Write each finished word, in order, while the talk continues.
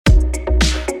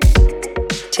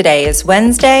Today is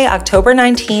Wednesday, October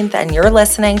 19th, and you're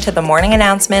listening to the Morning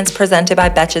Announcements presented by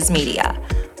Betches Media.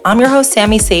 I'm your host,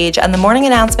 Sammy Sage, and the Morning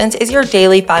Announcements is your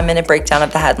daily 5-minute breakdown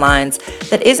of the headlines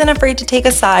that isn't afraid to take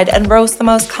a side and roast the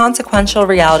most consequential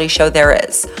reality show there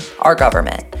is, our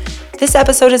government. This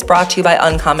episode is brought to you by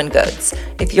Uncommon Goods.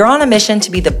 If you're on a mission to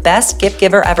be the best gift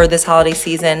giver ever this holiday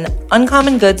season,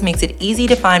 Uncommon Goods makes it easy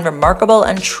to find remarkable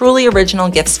and truly original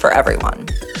gifts for everyone.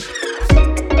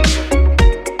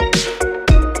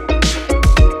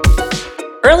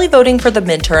 Early voting for the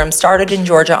midterm started in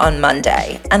Georgia on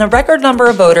Monday, and a record number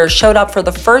of voters showed up for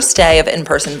the first day of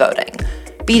in-person voting,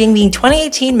 beating the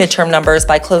 2018 midterm numbers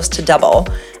by close to double,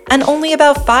 and only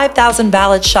about 5,000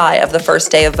 ballots shy of the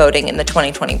first day of voting in the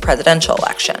 2020 presidential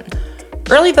election.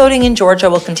 Early voting in Georgia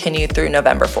will continue through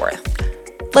November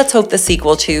 4th. Let's hope the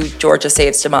sequel to Georgia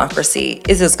Saves Democracy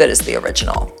is as good as the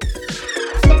original.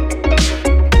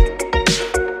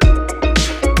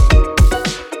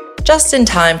 Just in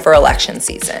time for election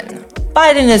season,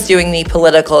 Biden is doing the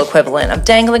political equivalent of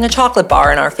dangling a chocolate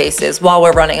bar in our faces while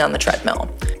we're running on the treadmill.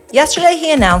 Yesterday,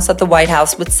 he announced that the White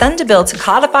House would send a bill to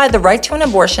codify the right to an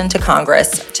abortion to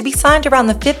Congress to be signed around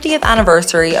the 50th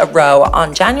anniversary of Roe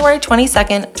on January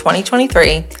 22nd,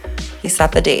 2023. He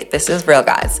set the date. This is real,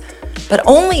 guys. But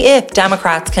only if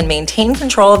Democrats can maintain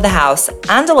control of the House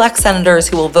and elect senators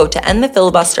who will vote to end the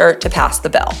filibuster to pass the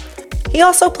bill. He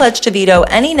also pledged to veto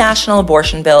any national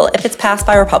abortion bill if it's passed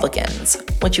by Republicans,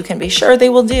 which you can be sure they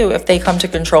will do if they come to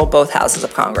control both houses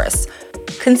of Congress.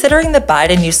 Considering that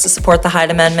Biden used to support the Hyde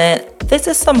Amendment, this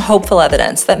is some hopeful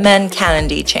evidence that men can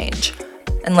indeed change.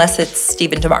 Unless it's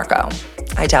Stephen DeMarco.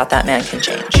 I doubt that man can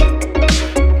change.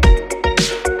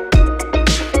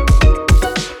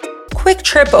 Quick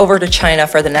trip over to China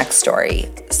for the next story.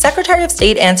 Secretary of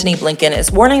State Antony Blinken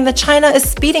is warning that China is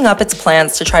speeding up its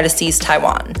plans to try to seize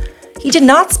Taiwan. He did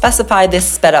not specify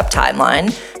this sped-up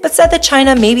timeline, but said that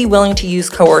China may be willing to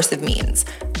use coercive means,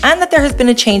 and that there has been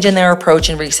a change in their approach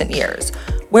in recent years,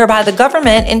 whereby the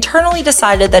government internally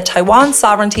decided that Taiwan's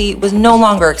sovereignty was no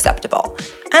longer acceptable,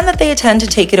 and that they intend to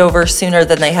take it over sooner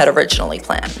than they had originally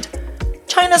planned.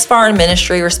 China's foreign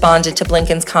ministry responded to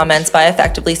Blinken's comments by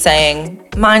effectively saying,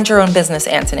 "Mind your own business,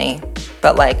 Antony,"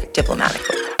 but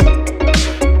diplomatically.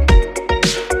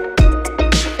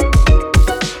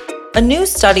 A new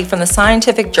study from the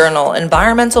scientific journal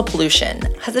Environmental Pollution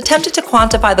has attempted to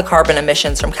quantify the carbon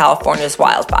emissions from California's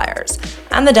wildfires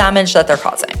and the damage that they're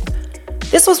causing.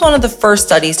 This was one of the first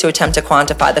studies to attempt to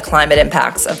quantify the climate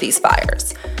impacts of these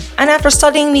fires. And after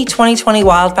studying the 2020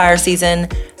 wildfire season,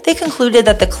 they concluded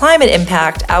that the climate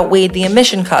impact outweighed the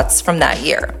emission cuts from that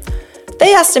year.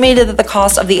 They estimated that the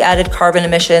cost of the added carbon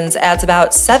emissions adds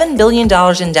about $7 billion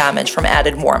in damage from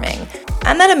added warming,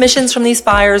 and that emissions from these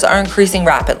fires are increasing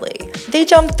rapidly. They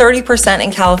jumped 30% in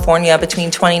California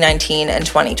between 2019 and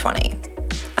 2020.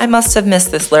 I must have missed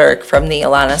this lyric from the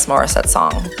Alanis Morissette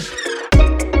song.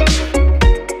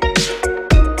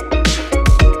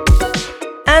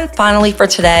 And finally for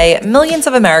today, millions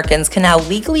of Americans can now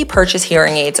legally purchase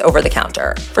hearing aids over the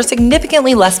counter for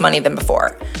significantly less money than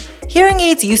before. Hearing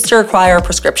aids used to require a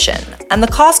prescription, and the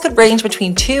cost could range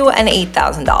between $2,000 and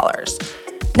 $8,000.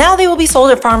 Now they will be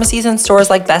sold at pharmacies and stores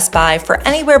like Best Buy for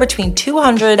anywhere between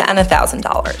 $200 and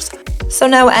 $1,000. So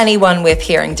now anyone with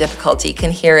hearing difficulty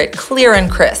can hear it clear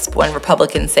and crisp when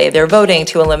Republicans say they're voting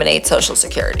to eliminate Social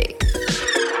Security.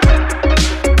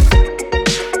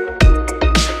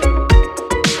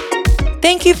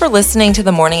 Thank you for listening to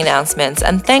the Morning Announcements,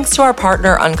 and thanks to our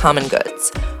partner Uncommon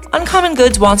Goods. Uncommon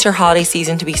Goods wants your holiday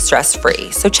season to be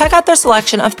stress-free, so check out their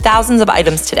selection of thousands of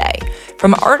items today.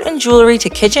 From art and jewelry to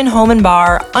kitchen, home, and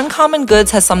bar, Uncommon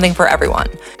Goods has something for everyone.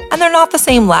 And they're not the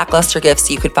same lackluster gifts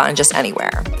you could find just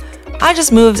anywhere. I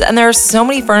just moved, and there are so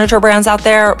many furniture brands out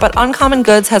there, but Uncommon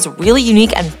Goods has really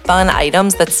unique and fun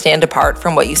items that stand apart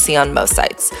from what you see on most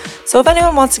sites. So if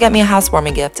anyone wants to get me a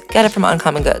housewarming gift, get it from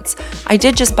Uncommon Goods. I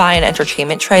did just buy an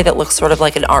entertainment tray that looks sort of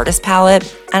like an artist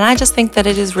palette, and I just think that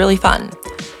it is really fun.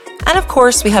 And of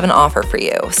course, we have an offer for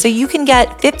you. So you can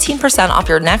get 15% off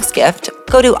your next gift.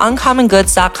 Go to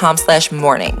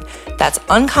uncommongoods.com/morning. That's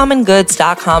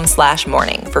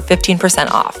uncommongoods.com/morning for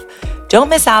 15% off. Don't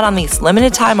miss out on this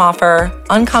limited time offer.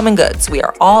 Uncommon Goods, we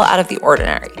are all out of the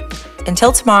ordinary.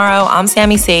 Until tomorrow, I'm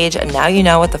Sammy Sage, and now you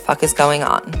know what the fuck is going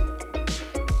on.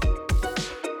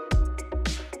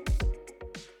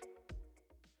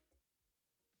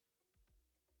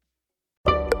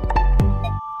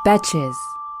 Betches.